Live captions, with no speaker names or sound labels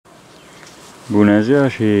Bună ziua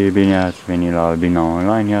și bine ați venit la Albina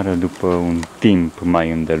Online, iar după un timp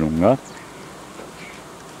mai îndelungat.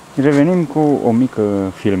 Revenim cu o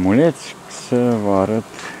mică filmuleț să vă arăt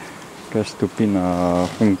că stupina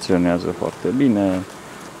funcționează foarte bine.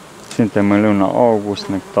 Suntem în luna august,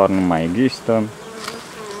 nectar nu mai există.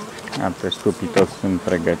 Iată, stupii toți sunt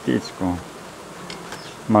pregătiți cu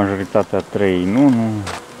majoritatea 3 în 1.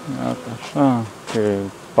 Iată așa, pe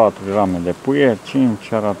 4 rame de puiet,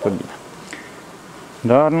 5, arată bine.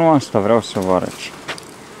 Dar nu asta vreau să vă arăt.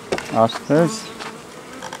 Astăzi,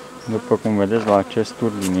 după cum vedeți la acest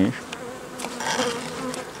urdiniș,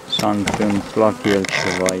 s-a întâmplat el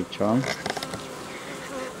ceva aici.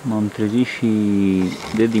 M-am trezit și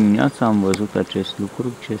de dimineață am văzut acest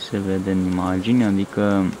lucru, ce se vede în imagine,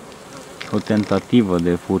 adică o tentativă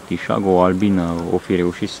de furtișag, o albină o fi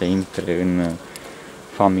reușit să intre în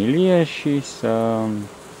familie și să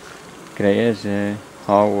creeze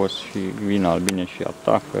haos și vin albine și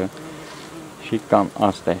atacă și cam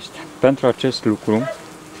asta este. Pentru acest lucru,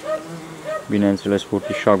 bineînțeles,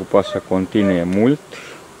 furtișagul poate să continue mult,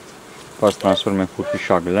 poate să transforme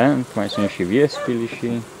furtișag lent, mai sunt și viespili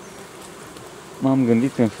și m-am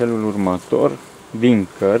gândit în felul următor, din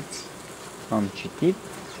cărți am citit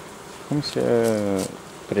cum se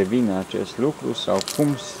previne acest lucru sau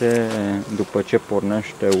cum se, după ce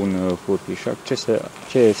pornește un furtișag,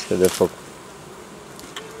 ce este de făcut.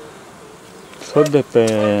 Tot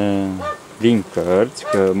din cărți,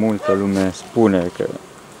 că multă lume spune că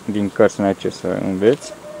din cărți n-ai ce să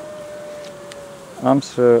înveți, am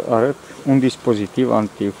să arăt un dispozitiv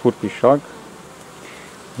antifurtișag.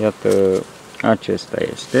 Iată, acesta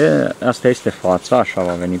este. Asta este fața, așa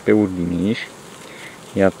va veni pe urdiniș.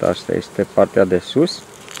 Iată, asta este partea de sus.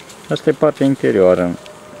 Asta e partea interioară.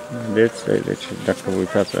 Vedeți? Deci, dacă vă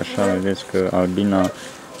uitați așa, vedeți că albina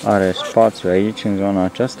are spațiu aici, în zona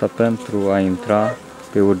aceasta, pentru a intra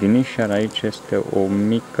pe urdiniș, iar aici este o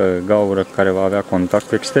mică gaură care va avea contact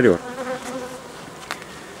cu exterior.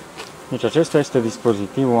 Deci acesta este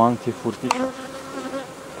dispozitivul antifurtișag.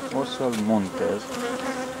 O să-l montez.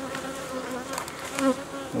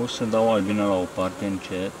 O să dau albina la o parte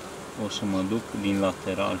încet. O să mă duc din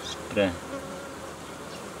lateral spre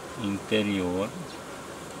interior.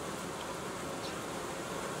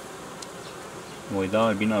 Voi da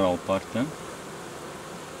albina la o parte.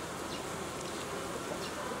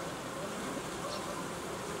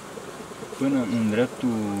 Până în dreptul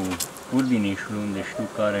urdinișului, unde știu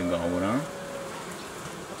că are gaura,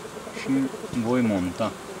 și voi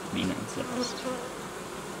monta, bineînțeles.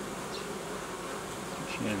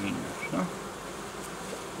 Și el vine așa.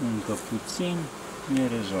 Încă puțin e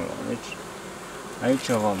rezolvat. Deci aici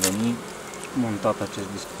va veni montat acest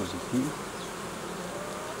dispozitiv.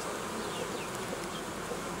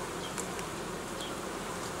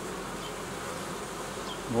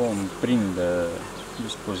 Vom prinde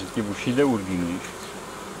dispozitivul și de urdiniș.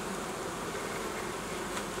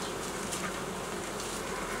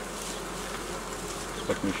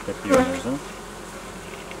 Fac niște pioneză.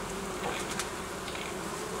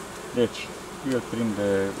 Deci, el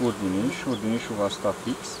prinde urdiniș, urdinișul va sta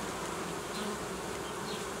fix.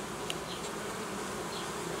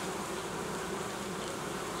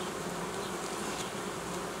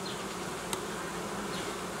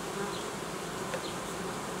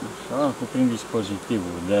 Așa, cuprind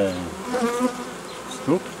dispozitivul de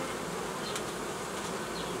stup.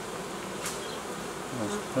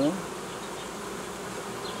 Asta.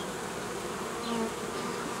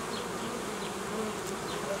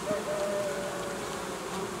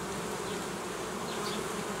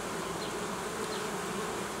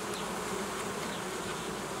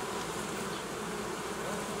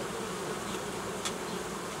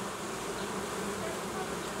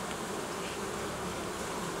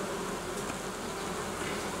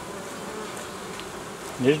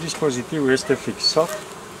 Deci dispozitivul este fixat,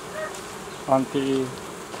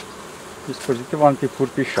 dispozitiv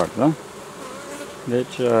antifurtișag, da?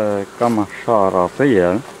 Deci cam așa arată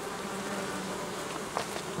el.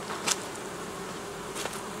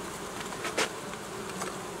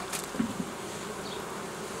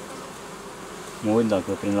 Mă uit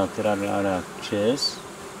dacă prin laterale are acces.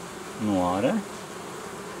 Nu are.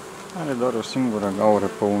 Are doar o singură gaură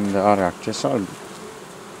pe unde are acces albin.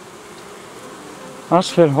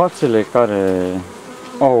 Astfel, hoațele care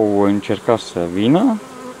au încercat să vină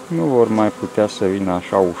nu vor mai putea să vină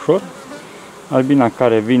așa ușor. Albina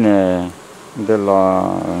care vine de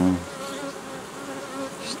la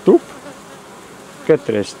stup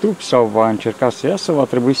către stup sau va încerca să iasă, va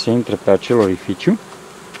trebui să intre pe acel orificiu.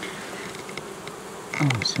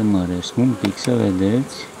 O să măresc un pic să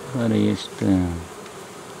vedeți care este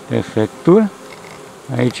efectul.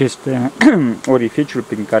 Aici este orificiul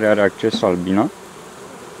prin care are acces albina,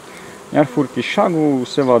 iar furtișagul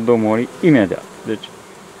se va domori imediat. Deci,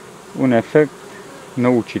 un efect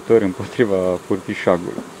năucitor împotriva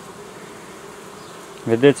furtișagului.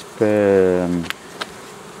 Vedeți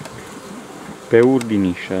pe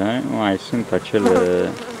urdinișe mai sunt acele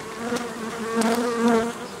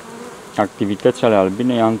activități ale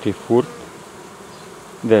albinei antifurt,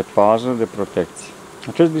 de pază, de protecție.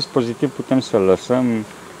 Acest dispozitiv putem să-l lăsăm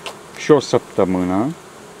și o săptămână,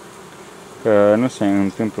 că nu se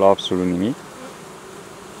întâmplă absolut nimic.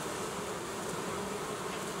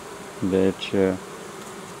 Deci,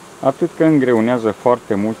 atât că îngreunează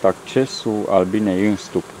foarte mult accesul albinei în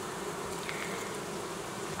stupă.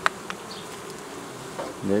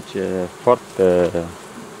 Deci e foarte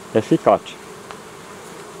eficace.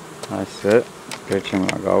 Hai să trecem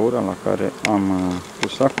la gaura la care am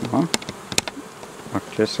pus acum.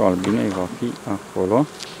 Accesul albinei va fi acolo.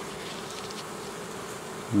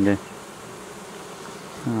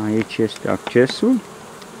 Aici este accesul.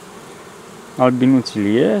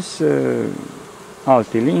 Albinuții ies,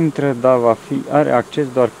 alții intră, dar are acces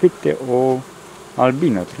doar câte o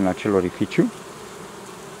albină prin acel orificiu.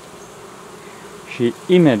 Și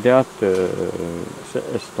imediat se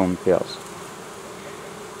estompează.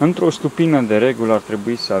 Într-o stupină de regulă ar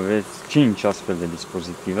trebui să aveți 5 astfel de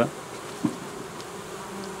dispozitive.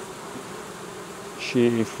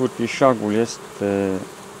 Și furtișagul este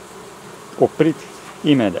oprit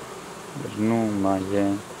imediat. Deci nu mai e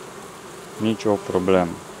nicio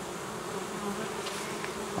problemă.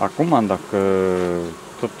 Acum, dacă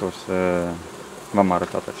tot o să v-am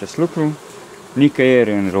arătat acest lucru,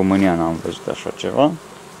 nicăieri în România n-am văzut așa ceva,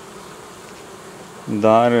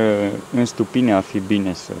 dar în stupine ar fi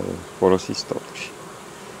bine să folosiți totuși.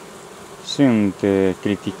 Sunt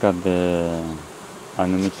criticat de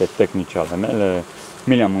anumite tehnici ale mele,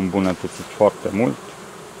 mi le-am îmbunătățit foarte mult,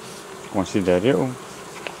 consider eu.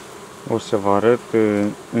 O să vă arăt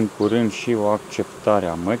în curând și o acceptare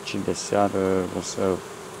a măcii de seară, o să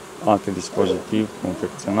alt dispozitiv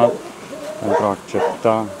confecționat pentru a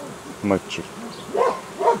accepta măcii.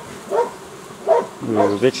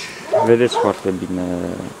 Deci, vedeți foarte bine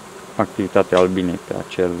activitatea albinei pe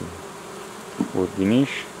acel urdiniș.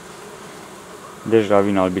 Deja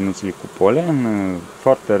vin albinuții cu polen,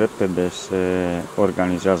 foarte repede se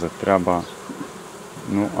organizează treaba,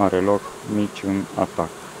 nu are loc niciun atac.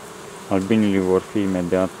 Albinele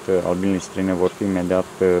străine vor fi imediat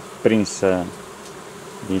prinse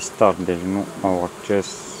din start, deci nu au acces.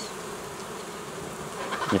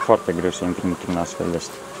 E foarte greu să intri într-un astfel de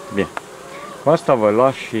stat. Bine. Cu asta vă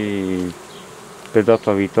las și pe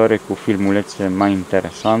data viitoare cu filmulețe mai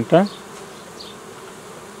interesante.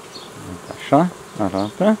 Așa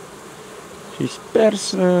arată. Și sper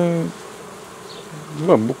să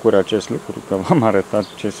vă bucure acest lucru, că v-am arătat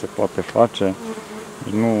ce se poate face.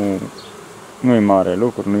 Nu-i mare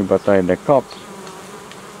lucru, nu-i bătaie de cap.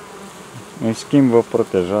 În schimb, vă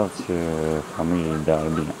protejați familiile de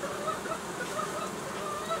albine.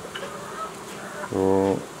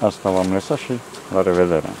 Cu asta v-am lăsat și la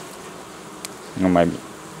revedere. Numai bine.